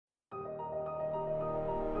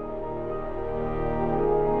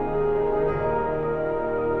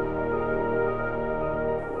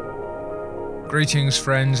Greetings,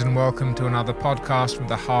 friends, and welcome to another podcast from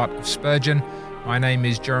the heart of Spurgeon. My name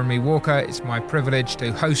is Jeremy Walker. It's my privilege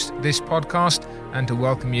to host this podcast and to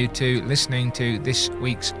welcome you to listening to this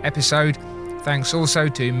week's episode. Thanks also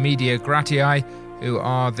to Media Gratiae, who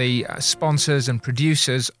are the sponsors and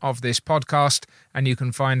producers of this podcast, and you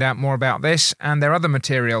can find out more about this and their other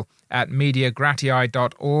material at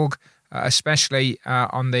mediagratiae.org, especially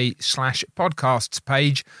on the /podcasts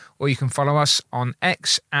page, or you can follow us on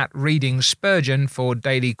X at Reading Spurgeon for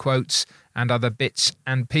daily quotes and other bits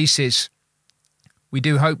and pieces. We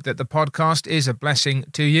do hope that the podcast is a blessing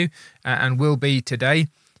to you and will be today.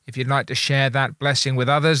 If you'd like to share that blessing with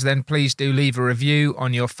others, then please do leave a review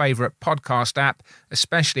on your favourite podcast app,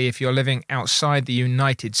 especially if you're living outside the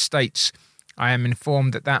United States. I am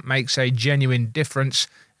informed that that makes a genuine difference,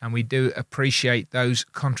 and we do appreciate those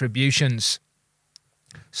contributions.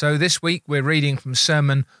 So this week we're reading from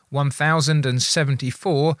Sermon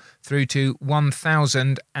 1074 through to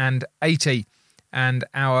 1080. And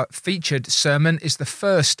our featured sermon is the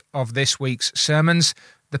first of this week's sermons,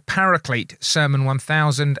 the Paraclete, Sermon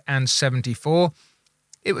 1074.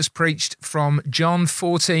 It was preached from John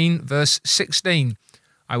 14, verse 16.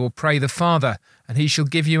 I will pray the Father, and he shall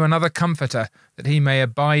give you another comforter, that he may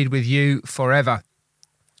abide with you forever.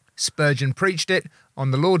 Spurgeon preached it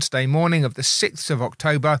on the Lord's Day morning of the 6th of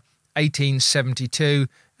October, 1872,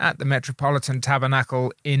 at the Metropolitan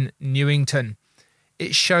Tabernacle in Newington.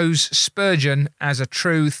 It shows Spurgeon as a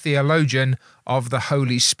true theologian of the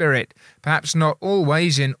Holy Spirit, perhaps not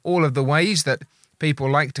always in all of the ways that people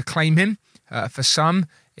like to claim him. For some,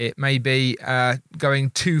 it may be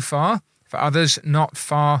going too far. For others, not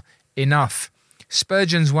far enough.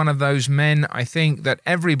 Spurgeon's one of those men, I think, that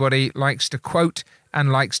everybody likes to quote and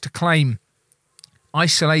likes to claim.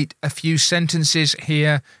 Isolate a few sentences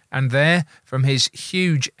here and there from his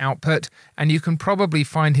huge output, and you can probably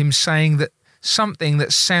find him saying that something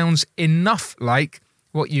that sounds enough like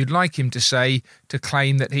what you'd like him to say to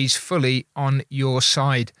claim that he's fully on your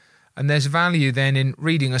side. And there's value then in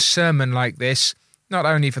reading a sermon like this, not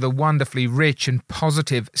only for the wonderfully rich and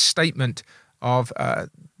positive statement of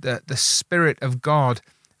the Spirit of God,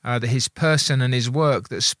 his person and his work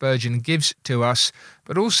that Spurgeon gives to us,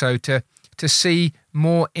 but also to see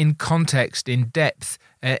more in context, in depth,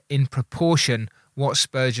 in proportion, what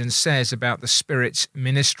Spurgeon says about the Spirit's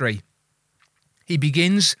ministry. He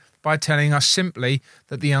begins by telling us simply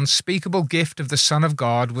that the unspeakable gift of the Son of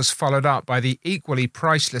God was followed up by the equally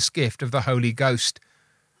priceless gift of the Holy Ghost.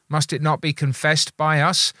 Must it not be confessed by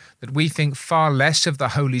us that we think far less of the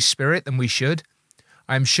Holy Spirit than we should?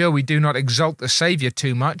 I am sure we do not exalt the Saviour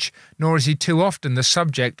too much, nor is he too often the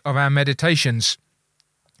subject of our meditations.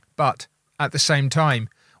 But, at the same time,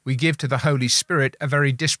 we give to the Holy Spirit a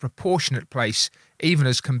very disproportionate place, even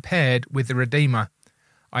as compared with the Redeemer.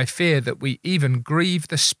 I fear that we even grieve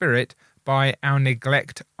the Spirit by our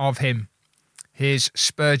neglect of him. Here's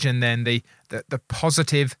Spurgeon then, the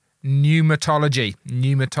positive pneumatology.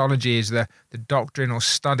 Pneumatology is the doctrine or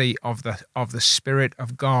study of the Spirit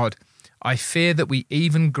of God. I fear that we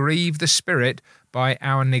even grieve the Spirit by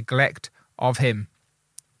our neglect of him.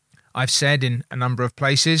 I've said in a number of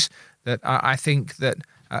places that I think that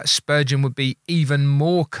Spurgeon would be even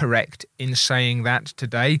more correct in saying that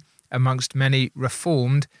today amongst many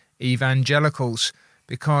reformed evangelicals,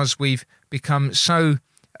 because we've become so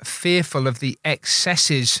fearful of the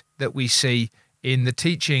excesses that we see in the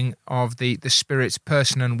teaching of the Spirit's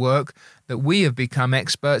person and work, that we have become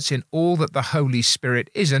experts in all that the Holy Spirit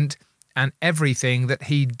isn't and everything that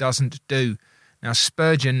he doesn't do. Now,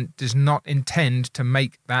 Spurgeon does not intend to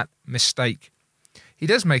make that mistake. He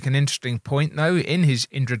does make an interesting point, though, in his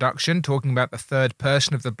introduction, talking about the third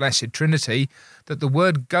person of the Blessed Trinity, that the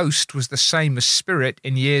word ghost was the same as spirit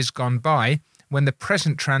in years gone by when the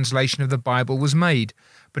present translation of the Bible was made,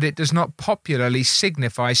 but it does not popularly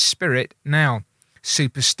signify spirit now.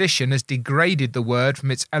 Superstition has degraded the word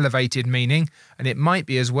from its elevated meaning, and it might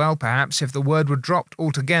be as well, perhaps, if the word were dropped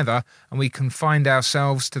altogether and we confined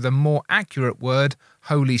ourselves to the more accurate word,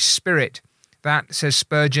 Holy Spirit. That, says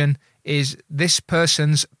Spurgeon, is this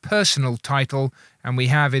person's personal title, and we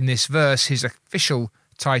have in this verse his official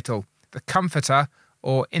title, the Comforter,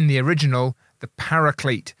 or in the original, the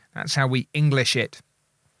Paraclete. That's how we English it.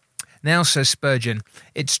 Now, says Spurgeon,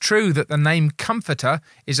 it's true that the name Comforter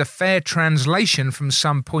is a fair translation from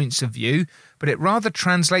some points of view, but it rather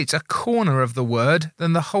translates a corner of the word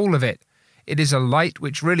than the whole of it. It is a light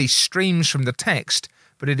which really streams from the text,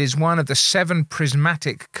 but it is one of the 7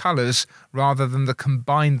 prismatic colours rather than the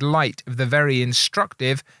combined light of the very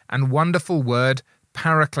instructive and wonderful word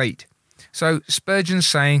Paraclete. So Spurgeon's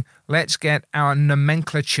saying, let's get our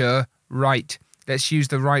nomenclature right. Let's use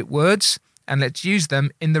the right words and let's use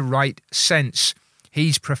them in the right sense.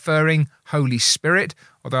 He's preferring Holy Spirit,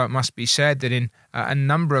 although it must be said that in a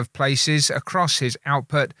number of places across his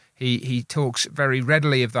output, he talks very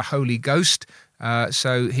readily of the Holy Ghost,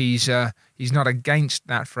 so he's not against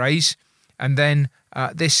that phrase. And then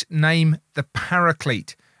this name, the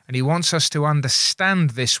Paraclete, and he wants us to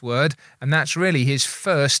understand this word, and that's really his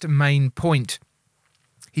first main point.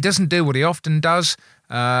 He doesn't do what he often does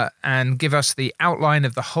and give us the outline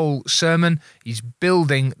of the whole sermon. He's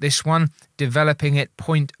building this one, developing it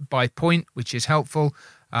point by point, which is helpful.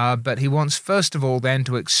 But he wants, first of all, then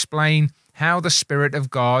to explain how the Spirit of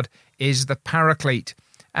God is the Paraclete.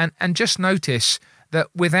 And just notice that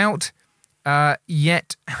without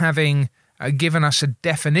yet having given us a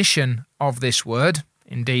definition of this word,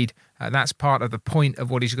 indeed, that's part of the point of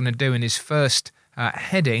what he's going to do in his first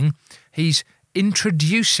heading, he's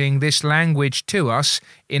introducing this language to us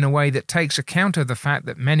in a way that takes account of the fact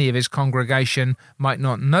that many of his congregation might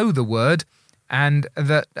not know the word, and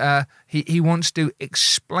that he wants to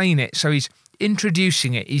explain it. So he's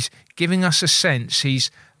introducing it, he's giving us a sense, he's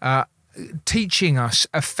teaching us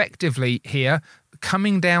effectively here,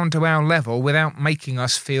 coming down to our level without making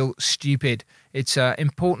us feel stupid. It's an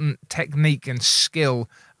important technique and skill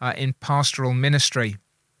in pastoral ministry.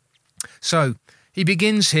 So he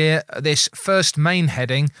begins here, this first main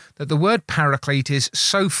heading, that the word paraclete is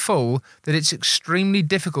so full that it's extremely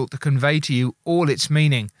difficult to convey to you all its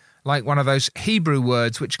meaning, like one of those Hebrew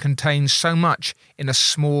words which contains so much in a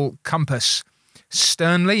small compass.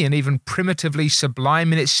 Sternly and even primitively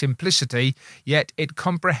sublime in its simplicity, yet it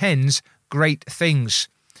comprehends great things.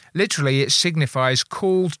 Literally, it signifies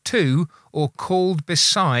called to or called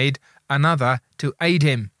beside another to aid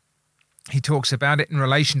him. He talks about it in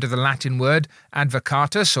relation to the Latin word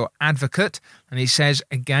advocatus or advocate, and he says,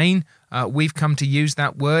 again, we've come to use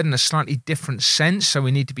that word in a slightly different sense, so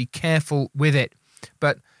we need to be careful with it.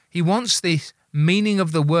 But he wants the meaning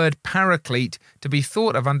of the word paraclete to be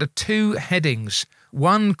thought of under two headings.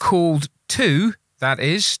 One called to, that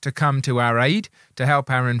is, to come to our aid, to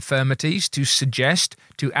help our infirmities, to suggest,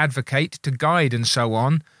 to advocate, to guide, and so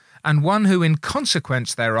on, and one who in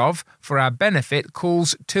consequence thereof, for our benefit,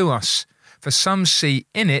 calls to us. For some see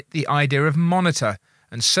in it the idea of monitor,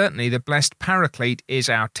 and certainly the blessed Paraclete is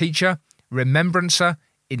our teacher, remembrancer,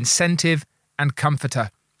 incentive, and comforter.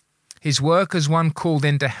 His work as one called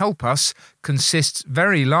in to help us consists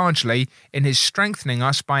very largely in his strengthening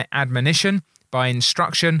us by admonition, by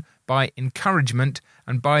instruction, by encouragement,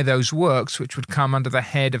 and by those works which would come under the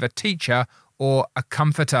head of a teacher or a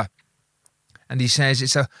comforter. And he says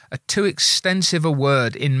it's a too extensive a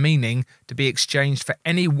word in meaning to be exchanged for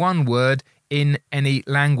any one word in any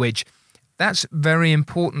language. That's very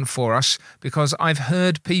important for us, because I've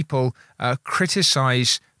heard people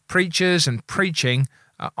criticize preachers and preaching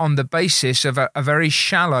on the basis of a very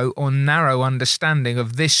shallow or narrow understanding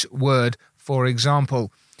of this word, for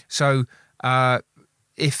example. So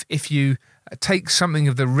if you take something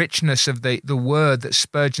of the richness of the word that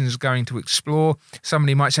Spurgeon is going to explore,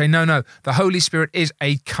 somebody might say, no, the Holy Spirit is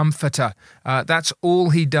a comforter. That's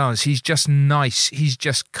all he does. He's just nice. He's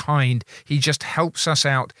just kind. He just helps us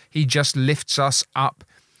out. He just lifts us up.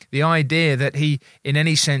 The idea that he, in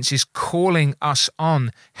any sense, is calling us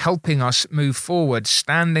on, helping us move forward,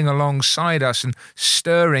 standing alongside us and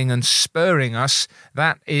stirring and spurring us,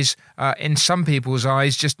 that is, in some people's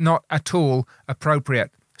eyes, just not at all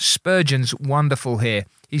appropriate. Spurgeon's wonderful here.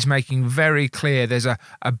 He's making very clear there's a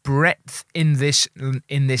breadth in this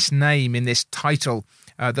name, in this title,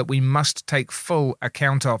 that we must take full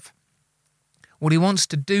account of. What he wants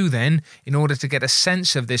to do then, in order to get a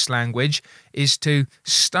sense of this language, is to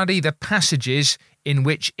study the passages in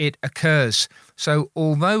which it occurs. So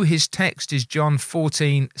although his text is John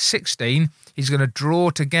 14:16, he's going to draw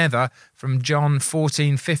together from John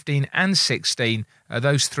 14, 15 and 16,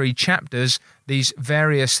 those three chapters, these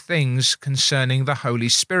various things concerning the Holy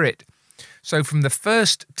Spirit. So from the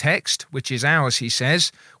first text, which is ours, he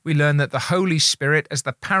says, we learn that the Holy Spirit as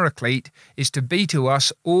the Paraclete is to be to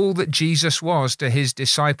us all that Jesus was to his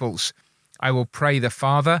disciples. I will pray the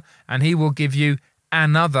Father, and he will give you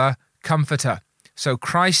another Comforter. So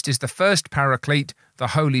Christ is the first Paraclete, the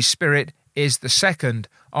Holy Spirit is the second,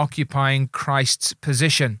 occupying Christ's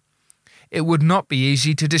position. It would not be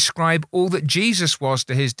easy to describe all that Jesus was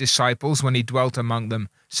to his disciples when he dwelt among them,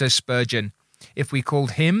 says Spurgeon. If we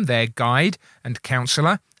called him their guide and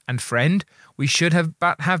counsellor and friend, we should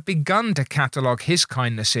have begun to catalogue his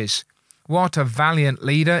kindnesses. What a valiant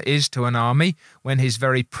leader is to an army, when his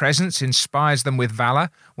very presence inspires them with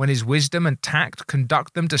valour, when his wisdom and tact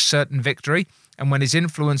conduct them to certain victory, and when his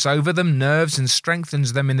influence over them nerves and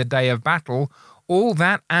strengthens them in the day of battle. All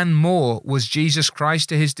that and more was Jesus Christ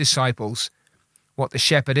to his disciples. What the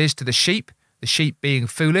shepherd is to the sheep being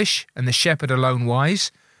foolish and the shepherd alone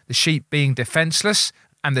wise, the sheep being defenseless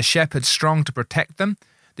and the shepherd strong to protect them,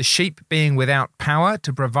 the sheep being without power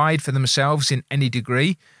to provide for themselves in any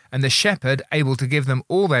degree, and the shepherd able to give them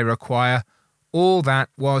all they require, all that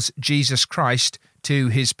was Jesus Christ to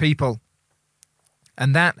his people.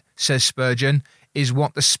 And that, says Spurgeon, is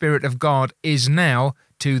what the Spirit of God is now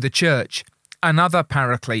to the church, another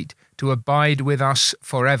Paraclete to abide with us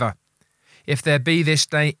forever. If there be this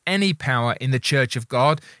day any power in the church of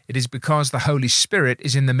God, it is because the Holy Spirit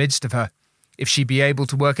is in the midst of her. If she be able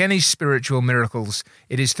to work any spiritual miracles,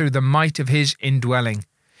 it is through the might of his indwelling.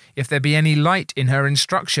 If there be any light in her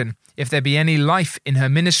instruction, if there be any life in her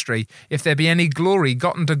ministry, if there be any glory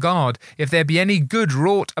gotten to God, if there be any good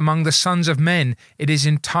wrought among the sons of men, it is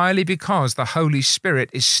entirely because the Holy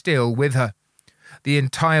Spirit is still with her. The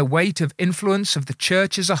entire weight of influence of the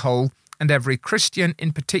church as a whole, and every Christian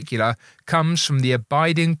in particular, comes from the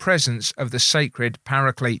abiding presence of the sacred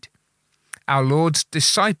Paraclete. Our Lord's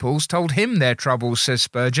disciples told him their troubles, says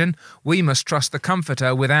Spurgeon. We must trust the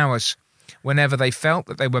Comforter with ours. Whenever they felt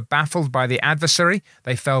that they were baffled by the adversary,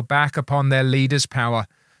 they fell back upon their leader's power.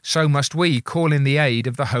 So must we call in the aid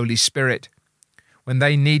of the Holy Spirit. When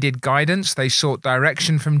they needed guidance, they sought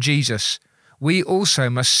direction from Jesus. We also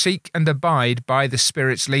must seek and abide by the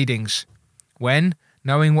Spirit's leadings. When,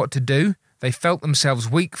 knowing what to do, they felt themselves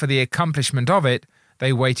weak for the accomplishment of it,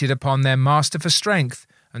 they waited upon their Master for strength,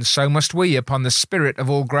 and so must we upon the Spirit of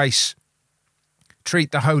all grace.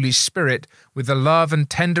 Treat the Holy Spirit with the love and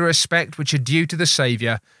tender respect which are due to the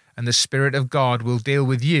Saviour, and the Spirit of God will deal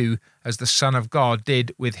with you as the Son of God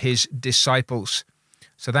did with his disciples.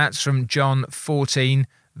 So that's from John 14,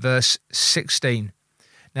 verse 16.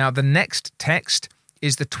 Now the next text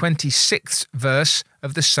is the 26th verse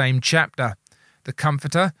of the same chapter. The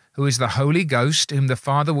Comforter, who is the Holy Ghost, whom the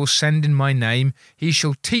Father will send in my name, he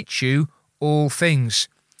shall teach you all things.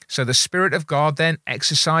 So the Spirit of God then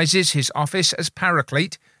exercises his office as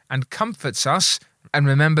Paraclete and comforts us. And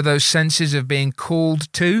remember those senses of being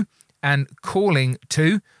called to and calling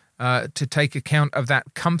to take account of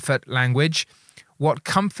that comfort language. What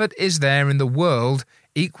comfort is there in the world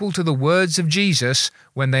equal to the words of Jesus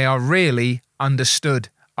when they are really understood,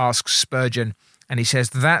 asks Spurgeon. And he says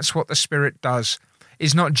that's what the Spirit does.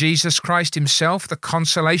 Is not Jesus Christ himself the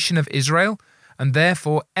consolation of Israel? And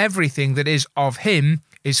therefore everything that is of him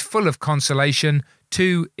is full of consolation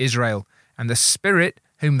to Israel. And the Spirit,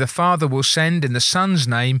 whom the Father will send in the Son's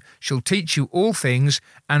name, shall teach you all things,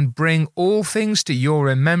 and bring all things to your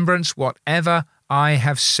remembrance, whatever I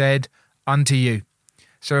have said unto you.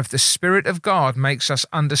 So if the Spirit of God makes us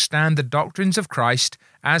understand the doctrines of Christ,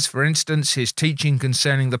 as for instance his teaching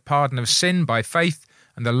concerning the pardon of sin by faith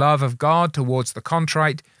and the love of God towards the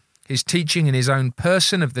contrite, his teaching in his own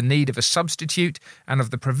person of the need of a substitute and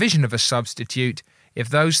of the provision of a substitute, if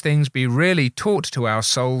those things be really taught to our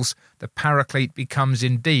souls, the Paraclete becomes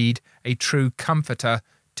indeed a true comforter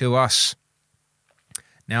to us.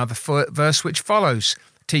 Now the verse which follows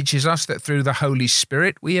teaches us that through the Holy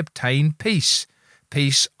Spirit we obtain peace.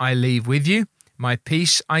 Peace I leave with you, my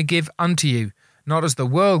peace I give unto you. Not as the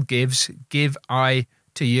world gives, give I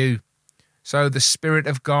to you. So the Spirit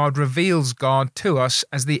of God reveals God to us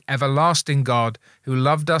as the everlasting God who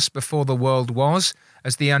loved us before the world was,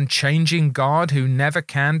 as the unchanging God who never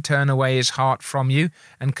can turn away his heart from you,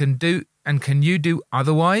 and can you do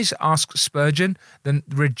otherwise, asks Spurgeon, than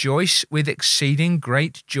rejoice with exceeding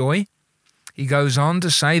great joy? He goes on to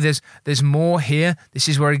say there's more here. This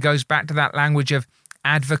is where he goes back to that language of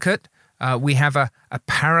advocate. We have a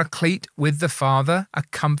Paraclete with the Father, a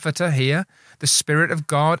comforter here. The Spirit of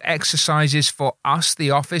God exercises for us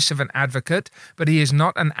the office of an advocate, but he is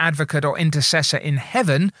not an advocate or intercessor in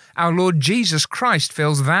heaven. Our Lord Jesus Christ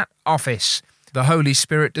fills that office. The Holy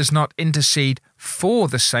Spirit does not intercede for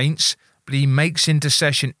the saints, but he makes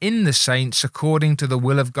intercession in the saints according to the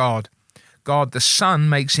will of God. God the Son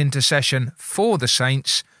makes intercession for the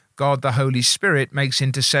saints. God the Holy Spirit makes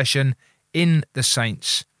intercession in the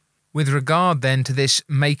saints. With regard then to this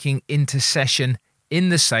making intercession in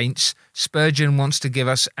the saints, Spurgeon wants to give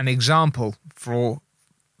us an example from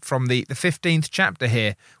the 15th chapter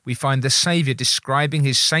here. We find the Saviour describing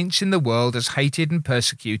his saints in the world as hated and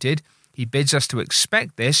persecuted. He bids us to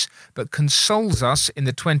expect this, but consoles us in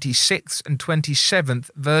the 26th and 27th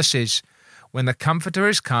verses. When the Comforter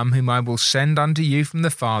is come, whom I will send unto you from the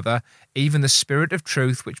Father, even the Spirit of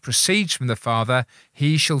truth which proceeds from the Father,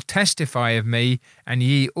 he shall testify of me, and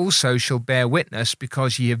ye also shall bear witness,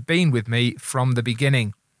 because ye have been with me from the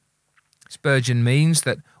beginning. Spurgeon means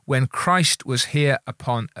that when Christ was here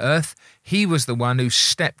upon earth, he was the one who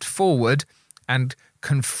stepped forward and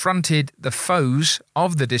confronted the foes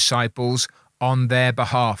of the disciples on their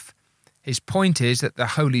behalf. His point is that the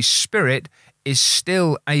Holy Spirit is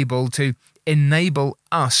still able to enable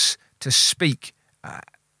us to speak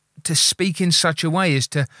in such a way as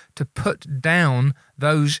to put down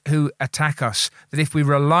those who attack us. That if we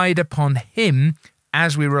relied upon him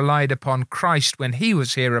as we relied upon Christ when he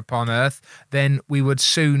was here upon earth, then we would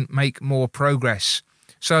soon make more progress.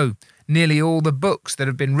 So, nearly all the books that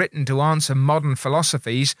have been written to answer modern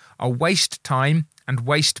philosophies are waste time and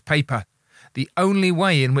waste paper. The only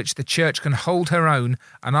way in which the church can hold her own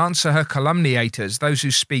and answer her calumniators, those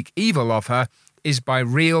who speak evil of her, is by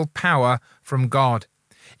real power from God.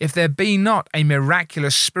 If there be not a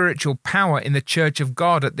miraculous spiritual power in the church of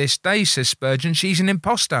God at this day, says Spurgeon, she's an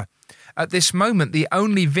impostor. At this moment, the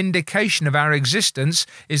only vindication of our existence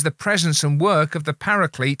is the presence and work of the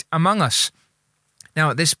Paraclete among us. Now,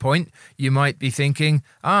 at this point, you might be thinking,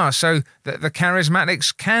 so the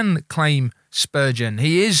charismatics can claim Spurgeon.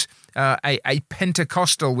 He is a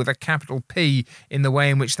Pentecostal with a capital P in the way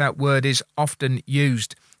in which that word is often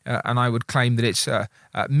used. And I would claim that it's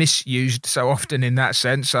misused so often in that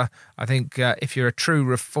sense. I think if you're a true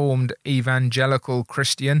Reformed evangelical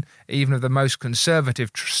Christian, even of the most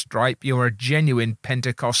conservative stripe, you're a genuine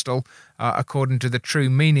Pentecostal according to the true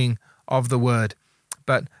meaning of the word.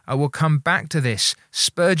 But I will come back to this.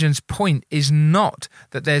 Spurgeon's point is not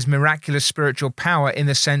that there's miraculous spiritual power in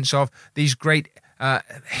the sense of these great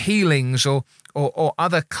healings or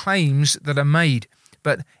other claims that are made,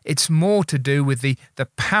 but it's more to do with the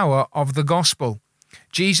power of the gospel.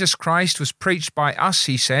 Jesus Christ was preached by us,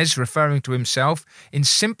 he says, referring to himself, in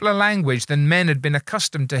simpler language than men had been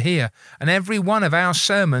accustomed to hear, and every one of our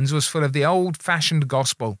sermons was full of the old-fashioned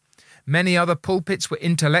gospel. Many other pulpits were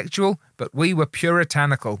intellectual, but we were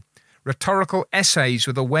puritanical. Rhetorical essays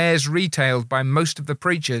were the wares retailed by most of the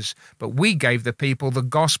preachers, but we gave the people the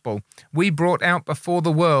gospel. We brought out before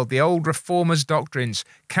the world the old reformers' doctrines,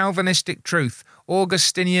 Calvinistic truth,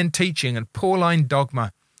 Augustinian teaching, and Pauline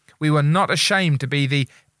dogma. We were not ashamed to be the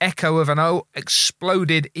echo of an old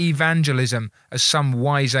exploded evangelism, as some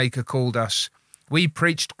wiseacre called us. We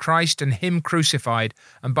preached Christ and him crucified,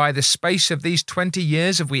 and by the space of these 20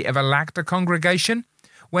 years have we ever lacked a congregation?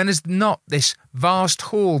 When has not this vast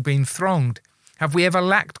hall been thronged? Have we ever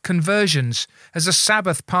lacked conversions? Has a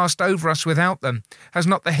Sabbath passed over us without them? Has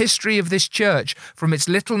not the history of this church, from its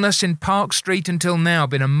littleness in Park Street until now,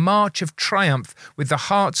 been a march of triumph with the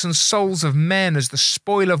hearts and souls of men as the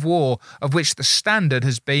spoil of war, of which the standard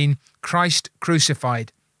has been Christ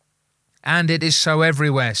crucified? And it is so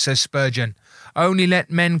everywhere, says Spurgeon. Only let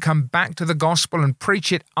men come back to the gospel and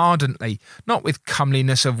preach it ardently, not with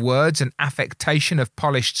comeliness of words and affectation of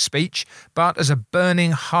polished speech, but as a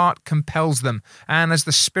burning heart compels them, and as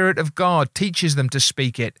the Spirit of God teaches them to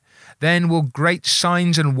speak it. Then will great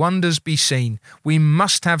signs and wonders be seen. We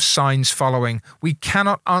must have signs following. We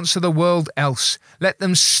cannot answer the world else. Let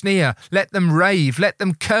them sneer, let them rave, let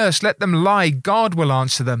them curse, let them lie. God will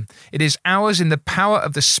answer them. It is ours in the power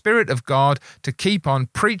of the Spirit of God to keep on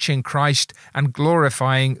preaching Christ and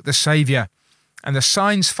glorifying the Saviour. And the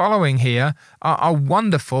signs following here are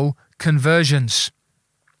wonderful conversions.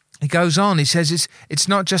 He goes on, he says it's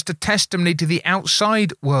not just a testimony to the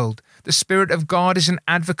outside world. The Spirit of God is an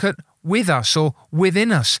advocate with us or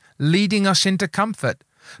within us, leading us into comfort.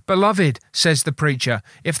 Beloved, says the preacher,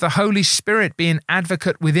 if the Holy Spirit be an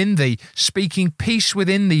advocate within thee, speaking peace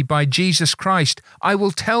within thee by Jesus Christ, I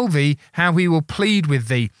will tell thee how he will plead with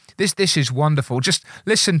thee. This is wonderful. Just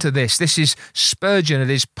listen to this. This is Spurgeon at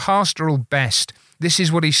his pastoral best. This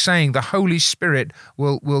is what he's saying. The Holy Spirit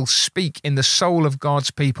will speak in the soul of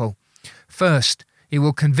God's people. First, he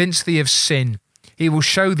will convince thee of sin. He will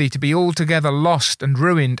show thee to be altogether lost and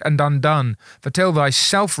ruined and undone. For till thy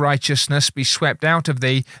self-righteousness be swept out of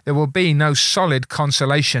thee, there will be no solid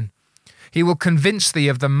consolation. He will convince thee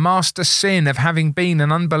of the master sin of having been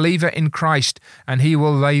an unbeliever in Christ, and he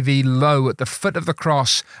will lay thee low at the foot of the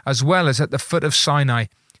cross as well as at the foot of Sinai,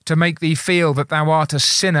 to make thee feel that thou art a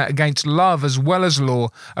sinner against love as well as law,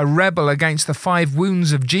 a rebel against the 5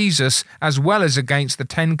 wounds of Jesus as well as against the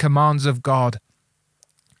 10 commands of God.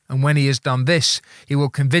 And when he has done this, he will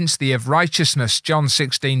convince thee of righteousness, John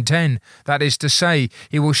 16:10. That is to say,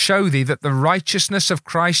 he will show thee that the righteousness of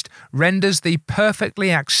Christ renders thee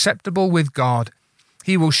perfectly acceptable with God.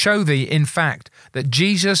 He will show thee, in fact, that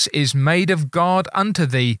Jesus is made of God unto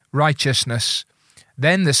thee righteousness.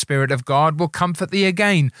 Then the Spirit of God will comfort thee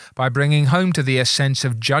again by bringing home to thee a sense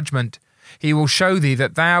of judgment. He will show thee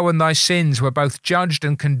that thou and thy sins were both judged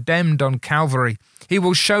and condemned on Calvary. He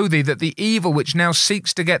will show thee that the evil which now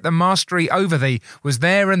seeks to get the mastery over thee was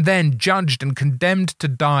there and then judged and condemned to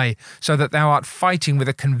die, so that thou art fighting with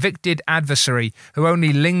a convicted adversary who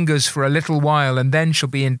only lingers for a little while and then shall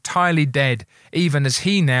be entirely dead, even as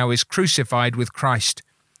he now is crucified with Christ.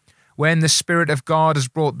 When the Spirit of God has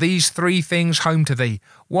brought these three things home to thee,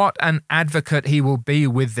 what an advocate he will be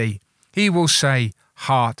with thee. He will say,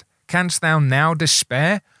 Heart, canst thou now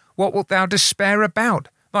despair? What wilt thou despair about?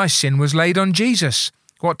 Thy sin was laid on Jesus.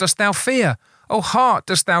 What dost thou fear? O heart,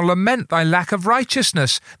 dost thou lament thy lack of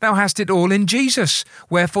righteousness? Thou hast it all in Jesus.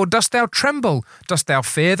 Wherefore dost thou tremble? Dost thou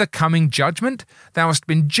fear the coming judgment? Thou hast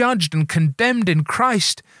been judged and condemned in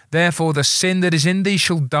Christ. Therefore the sin that is in thee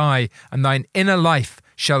shall die, and thine inner life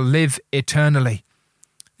shall live eternally.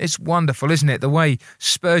 It's wonderful, isn't it? The way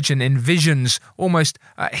Spurgeon envisions, almost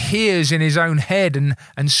hears in his own head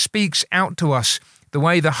and speaks out to us. The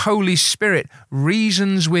way the Holy Spirit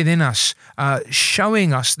reasons within us,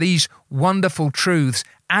 showing us these wonderful truths,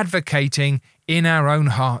 advocating in our own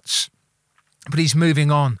hearts. But he's moving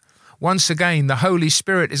on. Once again, the Holy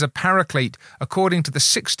Spirit is a paraclete, according to the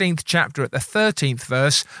 16th chapter at the 13th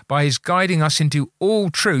verse, by his guiding us into all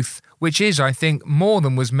truth, which is, I think, more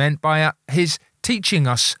than was meant by his teaching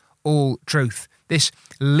us all truth. This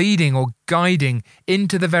leading or guiding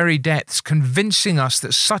into the very depths, convincing us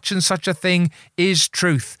that such and such a thing is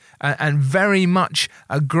truth, and very much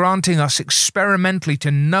granting us experimentally to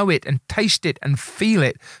know it and taste it and feel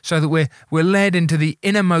it, so that we're led into the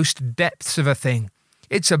innermost depths of a thing.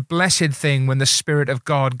 It's a blessed thing when the Spirit of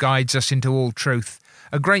God guides us into all truth.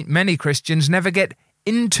 A great many Christians never get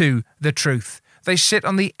into the truth. They sit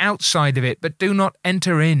on the outside of it, but do not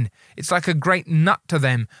enter in. It's like a great nut to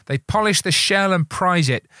them. They polish the shell and prize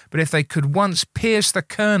it, but if they could once pierce the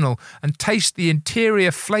kernel and taste the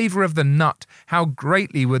interior flavour of the nut, how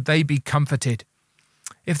greatly would they be comforted.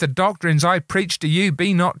 If the doctrines I preach to you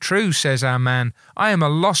be not true, says our man, I am a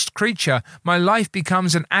lost creature. My life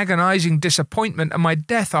becomes an agonizing disappointment, and my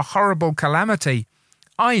death a horrible calamity.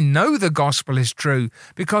 I know the gospel is true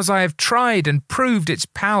because I have tried and proved its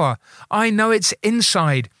power. I know its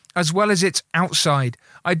inside as well as its outside.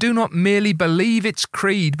 I do not merely believe its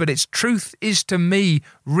creed, but its truth is to me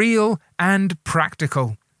real and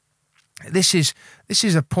practical. This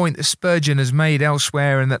is a point that Spurgeon has made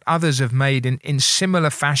elsewhere and that others have made in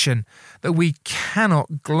similar fashion, that we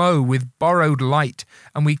cannot glow with borrowed light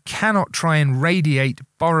and we cannot try and radiate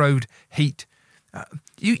borrowed heat.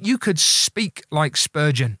 You could speak like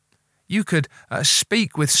Spurgeon. You could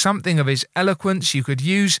speak with something of his eloquence. You could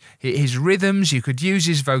use his rhythms. You could use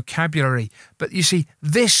his vocabulary. But you see,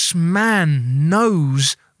 this man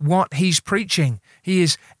knows what he's preaching. He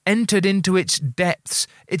is entered into its depths.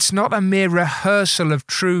 It's not a mere rehearsal of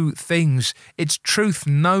true things. It's truth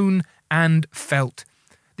known and felt.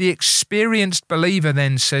 The experienced believer,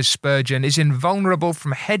 then, says Spurgeon, is invulnerable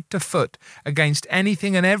from head to foot against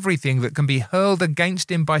anything and everything that can be hurled against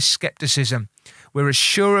him by skepticism. We're as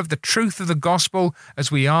sure of the truth of the gospel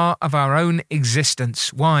as we are of our own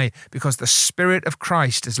existence. Why? Because the Spirit of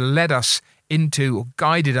Christ has led us into, or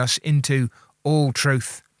guided us into, all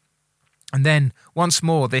truth. And then, once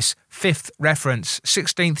more, this fifth reference,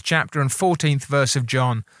 16th chapter and 14th verse of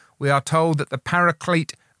John, we are told that the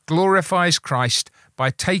Paraclete glorifies Christ by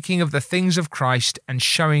taking of the things of Christ and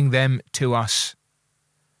showing them to us.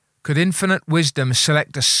 Could infinite wisdom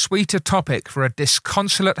select a sweeter topic for a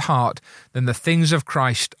disconsolate heart than the things of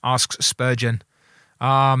Christ, asks Spurgeon.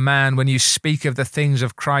 Ah, man, when you speak of the things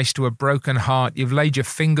of Christ to a broken heart, you've laid your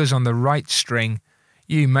fingers on the right string.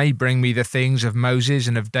 You may bring me the things of Moses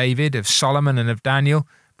and of David, of Solomon and of Daniel,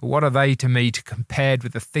 but what are they to me to compared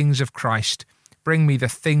with the things of Christ? Bring me the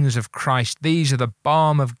things of Christ. These are the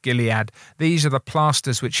balm of Gilead. These are the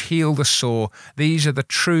plasters which heal the sore. These are the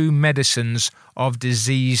true medicines of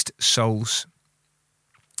diseased souls.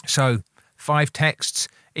 So, 5 texts,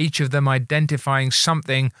 each of them identifying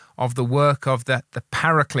something of the work of the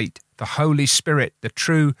Paraclete, the Holy Spirit, the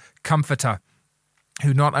true Comforter,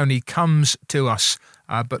 who not only comes to us,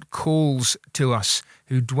 but calls to us,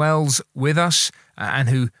 who dwells with us, and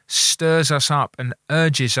who stirs us up and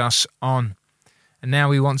urges us on. And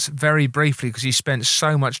now he wants, very briefly, because he spent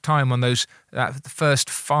so much time on those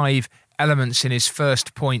first 5 elements in his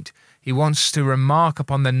first point, he wants to remark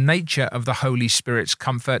upon the nature of the Holy Spirit's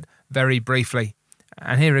comfort very briefly.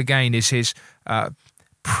 And here again is his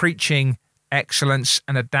preaching excellence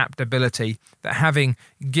and adaptability, that having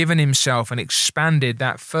given himself and expanded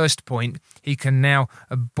that first point, he can now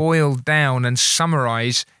boil down and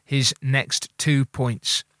summarize his next 2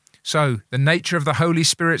 points. So, the nature of the Holy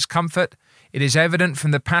Spirit's comfort, It is evident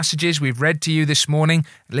from the passages we've read to you this morning,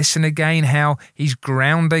 listen again how he's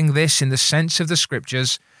grounding this in the sense of the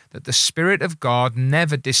Scriptures, that the Spirit of God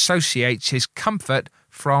never dissociates his comfort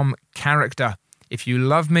from character. If you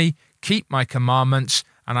love me, keep my commandments,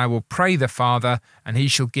 and I will pray the Father, and he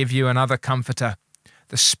shall give you another comforter.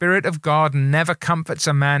 The Spirit of God never comforts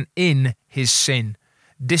a man in his sin.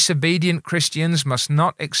 Disobedient Christians must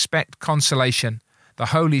not expect consolation. The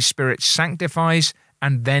Holy Spirit sanctifies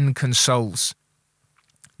and then consoles.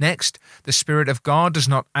 Next, the Spirit of God does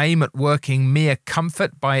not aim at working mere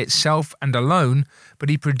comfort by itself and alone, but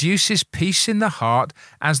he produces peace in the heart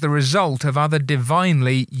as the result of other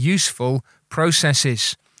divinely useful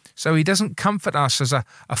processes. So he doesn't comfort us as a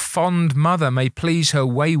fond mother may please her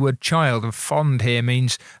wayward child, and fond here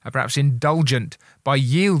means perhaps indulgent, by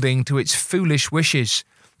yielding to its foolish wishes.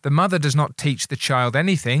 The mother does not teach the child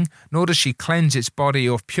anything, nor does she cleanse its body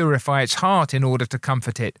or purify its heart in order to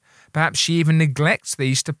comfort it. Perhaps she even neglects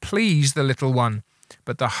these to please the little one.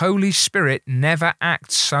 But the Holy Spirit never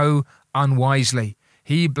acts so unwisely.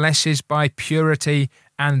 He blesses by purity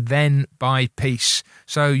and then by peace.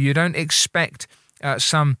 So you don't expect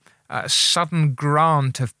some sudden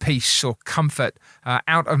grant of peace or comfort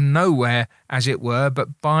out of nowhere, as it were,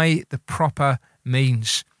 but by the proper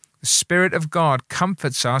means. The Spirit of God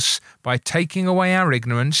comforts us by taking away our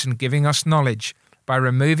ignorance and giving us knowledge, by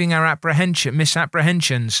removing our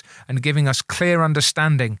misapprehensions and giving us clear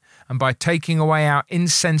understanding, and by taking away our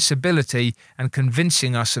insensibility and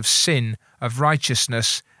convincing us of sin, of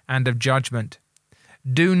righteousness, and of judgment.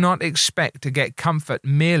 Do not expect to get comfort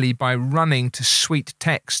merely by running to sweet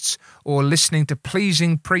texts or listening to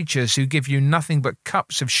pleasing preachers who give you nothing but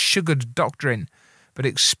cups of sugared doctrine, but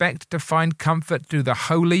expect to find comfort through the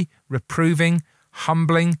holy, reproving,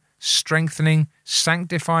 humbling, strengthening,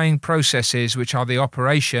 sanctifying processes which are the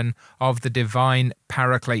operation of the divine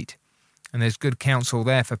Paraclete. And there's good counsel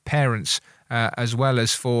there for parents as well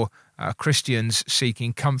as for Christians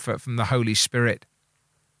seeking comfort from the Holy Spirit.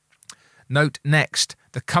 Note next,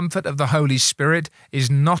 the comfort of the Holy Spirit is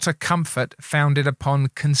not a comfort founded upon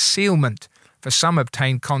concealment, for some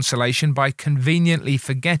obtain consolation by conveniently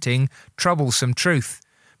forgetting troublesome truth.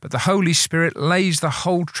 But the Holy Spirit lays the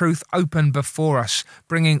whole truth open before us,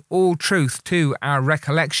 bringing all truth to our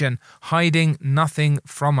recollection, hiding nothing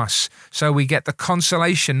from us. So we get the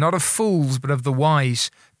consolation not of fools but of the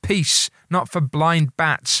wise, peace not for blind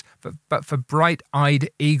bats but for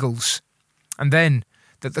bright-eyed eagles. And then,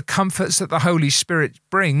 that the comforts that the Holy Spirit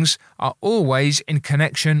brings are always in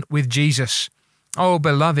connection with Jesus. Oh,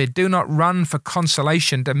 beloved, do not run for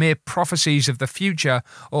consolation to mere prophecies of the future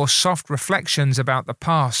or soft reflections about the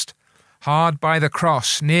past. Hard by the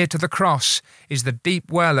cross, near to the cross, is the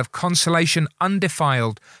deep well of consolation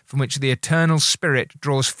undefiled from which the eternal Spirit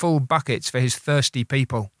draws full buckets for his thirsty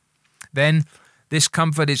people. Then, this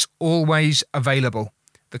comfort is always available.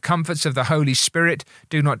 The comforts of the Holy Spirit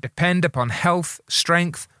do not depend upon health,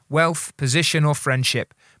 strength, wealth, position, or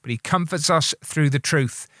friendship, but he comforts us through the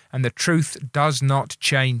truth, and the truth does not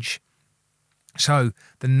change. So,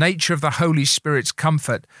 the nature of the Holy Spirit's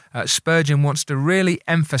comfort, Spurgeon wants to really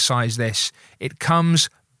emphasize this. It comes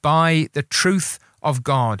by the truth of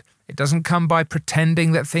God. It doesn't come by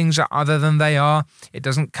pretending that things are other than they are. It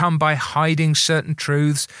doesn't come by hiding certain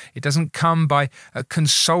truths. It doesn't come by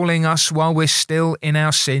consoling us while we're still in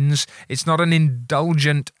our sins. It's not an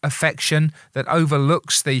indulgent affection that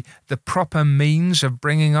overlooks the proper means of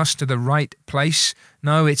bringing us to the right place.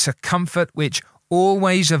 No, it's a comfort which,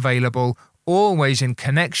 always available, always in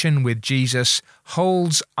connection with Jesus,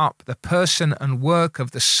 holds up the person and work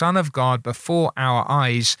of the Son of God before our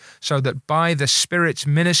eyes, so that by the Spirit's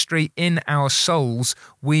ministry in our souls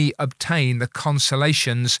we obtain the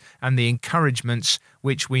consolations and the encouragements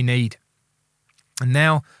which we need. And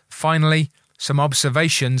now, finally, some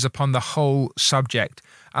observations upon the whole subject.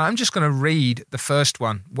 I'm just going to read the first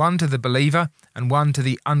one to the believer and one to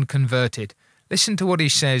the unconverted. Listen to what he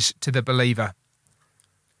says to the believer.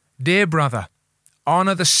 Dear brother,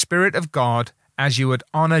 honour the Spirit of God as you would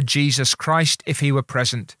honour Jesus Christ if he were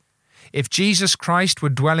present. If Jesus Christ were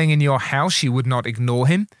dwelling in your house, you would not ignore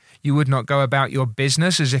him. You would not go about your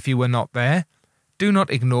business as if he were not there. Do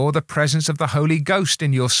not ignore the presence of the Holy Ghost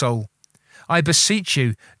in your soul. I beseech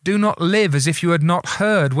you, do not live as if you had not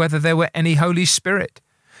heard whether there were any Holy Spirit.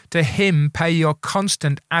 To him pay your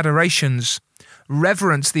constant adorations.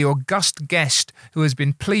 Reverence the august guest who has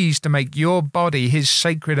been pleased to make your body his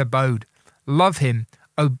sacred abode. Love him,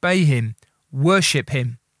 obey him, worship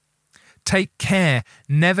him. Take care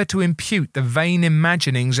never to impute the vain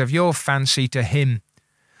imaginings of your fancy to him.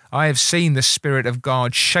 I have seen the Spirit of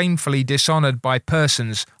God shamefully dishonoured by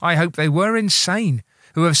persons, I hope they were insane,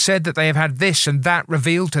 who have said that they have had this and that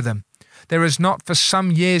revealed to them. There has not for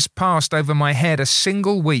some years passed over my head a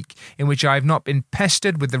single week in which I have not been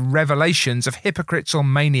pestered with the revelations of hypocrites or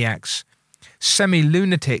maniacs.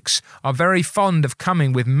 Semi-lunatics are very fond of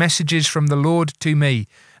coming with messages from the Lord to me,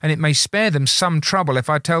 and it may spare them some trouble if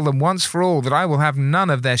I tell them once for all that I will have none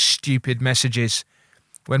of their stupid messages.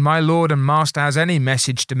 When my Lord and Master has any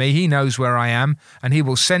message to me, he knows where I am, and he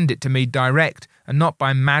will send it to me direct, and not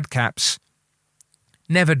by madcaps.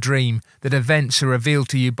 Never dream that events are revealed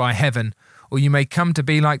to you by heaven, or you may come to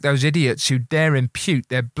be like those idiots who dare impute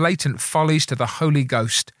their blatant follies to the Holy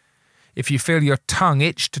Ghost. If you feel your tongue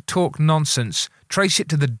itch to talk nonsense, trace it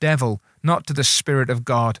to the devil, not to the Spirit of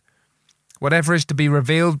God. Whatever is to be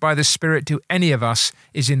revealed by the Spirit to any of us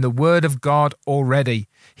is in the Word of God already.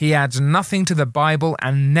 He adds nothing to the Bible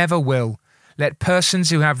and never will. Let persons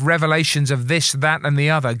who have revelations of this, that, and the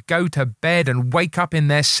other go to bed and wake up in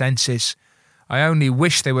their senses. I only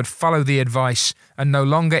wish they would follow the advice and no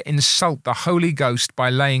longer insult the Holy Ghost by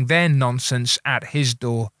laying their nonsense at his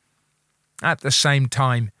door. At the same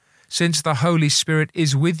time, since the Holy Spirit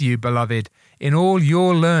is with you, beloved, in all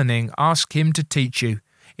your learning ask him to teach you.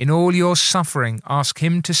 In all your suffering ask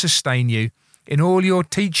him to sustain you. In all your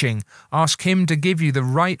teaching ask him to give you the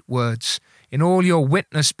right words. In all your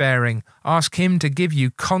witness bearing ask him to give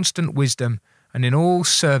you constant wisdom. And in all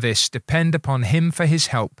service depend upon him for his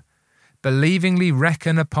help. Believingly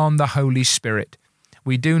reckon upon the Holy Spirit.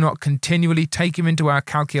 We do not continually take him into our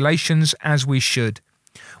calculations as we should.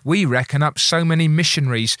 We reckon up so many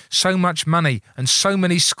missionaries, so much money, and so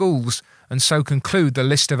many schools, and so conclude the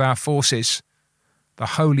list of our forces. The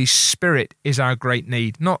Holy Spirit is our great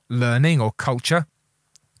need, not learning or culture.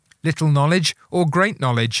 Little knowledge or great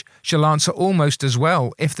knowledge shall answer almost as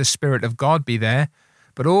well if the Spirit of God be there,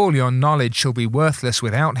 but all your knowledge shall be worthless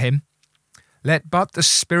without him. Let but the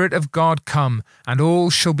Spirit of God come, and all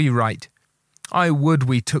shall be right. I would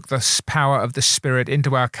we took the power of the Spirit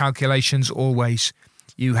into our calculations always.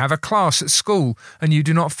 You have a class at school, and you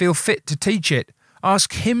do not feel fit to teach it.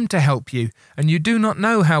 Ask him to help you, and you do not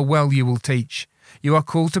know how well you will teach. You are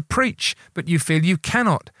called to preach, but you feel you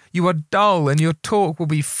cannot. You are dull, and your talk will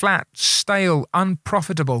be flat, stale,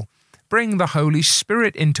 unprofitable. Bring the Holy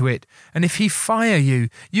Spirit into it, and if he fire you,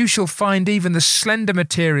 you shall find even the slender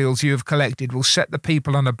materials you have collected will set the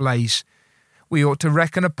people on a blaze. We ought to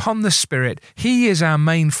reckon upon the Spirit. He is our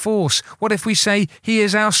main force. What if we say he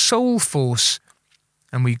is our sole force?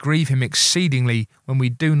 And we grieve him exceedingly when we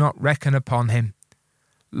do not reckon upon him.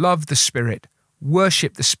 Love the Spirit,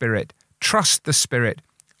 worship the Spirit, trust the Spirit,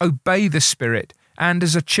 obey the Spirit, and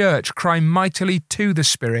as a church cry mightily to the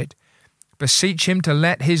Spirit. Beseech him to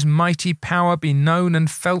let his mighty power be known and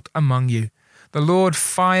felt among you. The Lord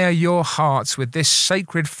fire your hearts with this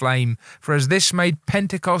sacred flame, for as this made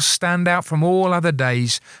Pentecost stand out from all other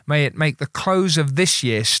days, may it make the close of this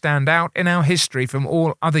year stand out in our history from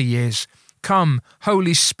all other years. Come,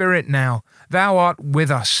 Holy Spirit, now, thou art with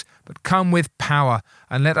us, but come with power,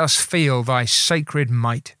 and let us feel thy sacred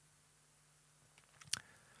might.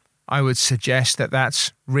 I would suggest that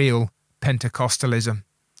that's real Pentecostalism.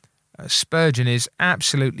 Spurgeon is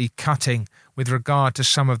absolutely cutting with regard to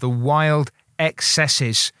some of the wild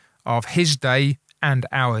excesses of his day and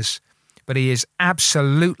ours, but he is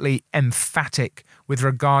absolutely emphatic with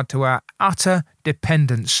regard to our utter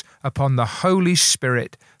dependence upon the Holy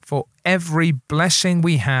Spirit for every blessing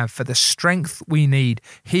we have, for the strength we need.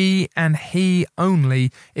 He and he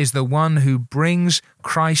only is the one who brings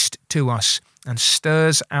Christ to us and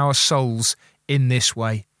stirs our souls in this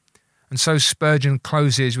way. And so Spurgeon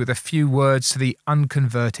closes with a few words to the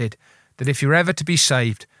unconverted, that if you're ever to be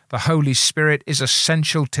saved, the Holy Spirit is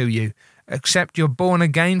essential to you. Except you're born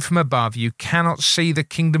again from above, you cannot see the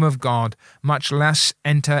kingdom of God, much less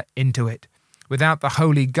enter into it. Without the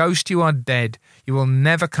Holy Ghost you are dead. You will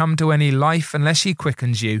never come to any life unless he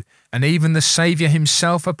quickens you, and even the Saviour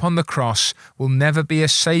himself upon the cross will never be a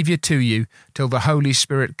Saviour to you till the Holy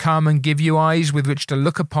Spirit come and give you eyes with which to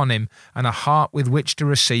look upon him and a heart with which to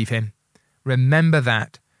receive him. Remember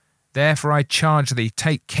that. Therefore I charge thee,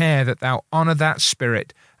 take care that thou honour that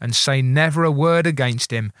Spirit, and say never a word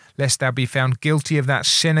against him, lest thou be found guilty of that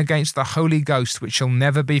sin against the Holy Ghost which shall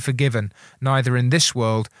never be forgiven, neither in this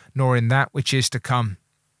world nor in that which is to come.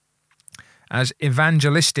 As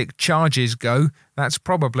evangelistic charges go, that's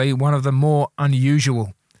probably one of the more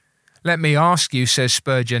unusual. Let me ask you, says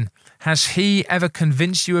Spurgeon, has he ever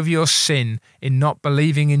convinced you of your sin in not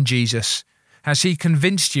believing in Jesus? Has he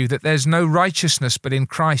convinced you that there's no righteousness but in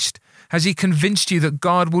Christ? Has he convinced you that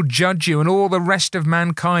God will judge you and all the rest of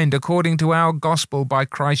mankind according to our gospel by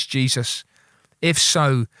Christ Jesus? If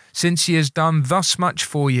so, since he has done thus much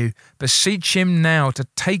for you, beseech him now to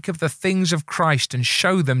take of the things of Christ and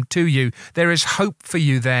show them to you. There is hope for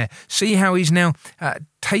you there. See how he's now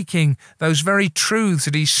taking those very truths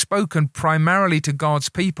that he's spoken primarily to God's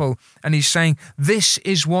people, and he's saying, this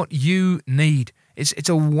is what you need. It's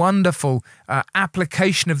a wonderful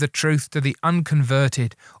application of the truth to the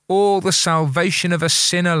unconverted. All the salvation of a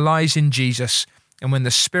sinner lies in Jesus. And when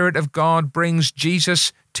the Spirit of God brings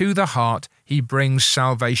Jesus to the heart, he brings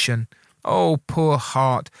salvation. Oh, poor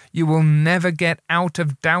heart, you will never get out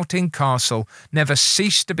of Doubting Castle, never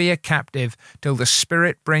cease to be a captive, till the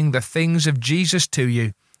Spirit bring the things of Jesus to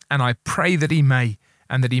you. And I pray that he may,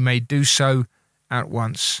 and that he may do so at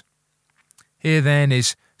once. Here then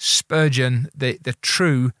is Spurgeon, the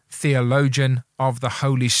true theologian of the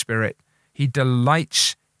Holy Spirit. He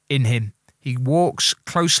delights in him. He walks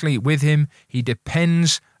closely with him. He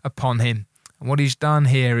depends upon him. And what he's done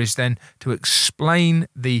here is then to explain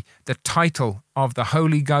the title of the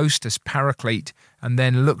Holy Ghost as Paraclete, and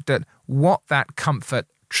then looked at what that comfort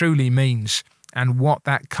truly means and what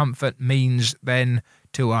that comfort means then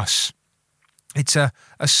to us. It's a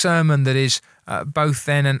sermon that is both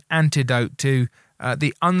then an antidote to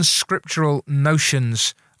the unscriptural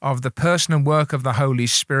notions of the person and work of the Holy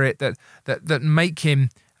Spirit that make him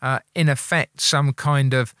in effect some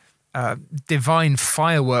kind of divine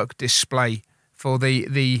firework display for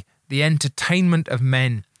the entertainment of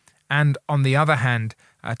men, and on the other hand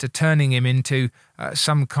to turning him into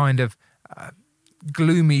some kind of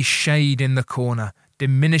gloomy shade in the corner,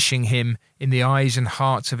 diminishing him in the eyes and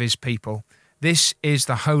hearts of his people. This is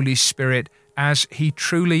the Holy Spirit as he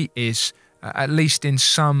truly is, at least in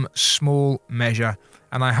some small measure.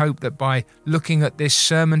 And I hope that by looking at this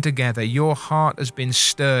sermon together, your heart has been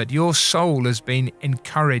stirred, your soul has been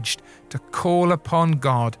encouraged to call upon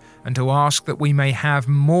God and to ask that we may have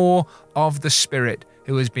more of the Spirit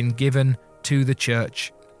who has been given to the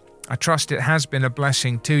church. I trust it has been a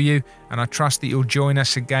blessing to you, and I trust that you'll join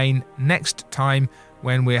us again next time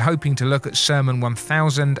when we're hoping to look at Sermon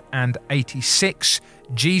 1086,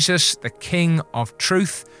 Jesus, the King of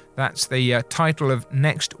Truth. That's the title of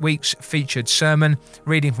next week's featured sermon,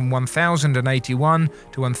 reading from 1081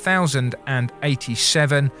 to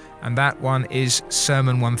 1087, and that one is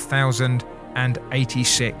Sermon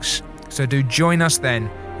 1086. So do join us then,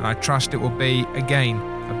 and I trust it will be, again,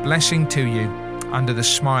 a blessing to you under the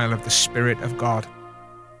smile of the Spirit of God.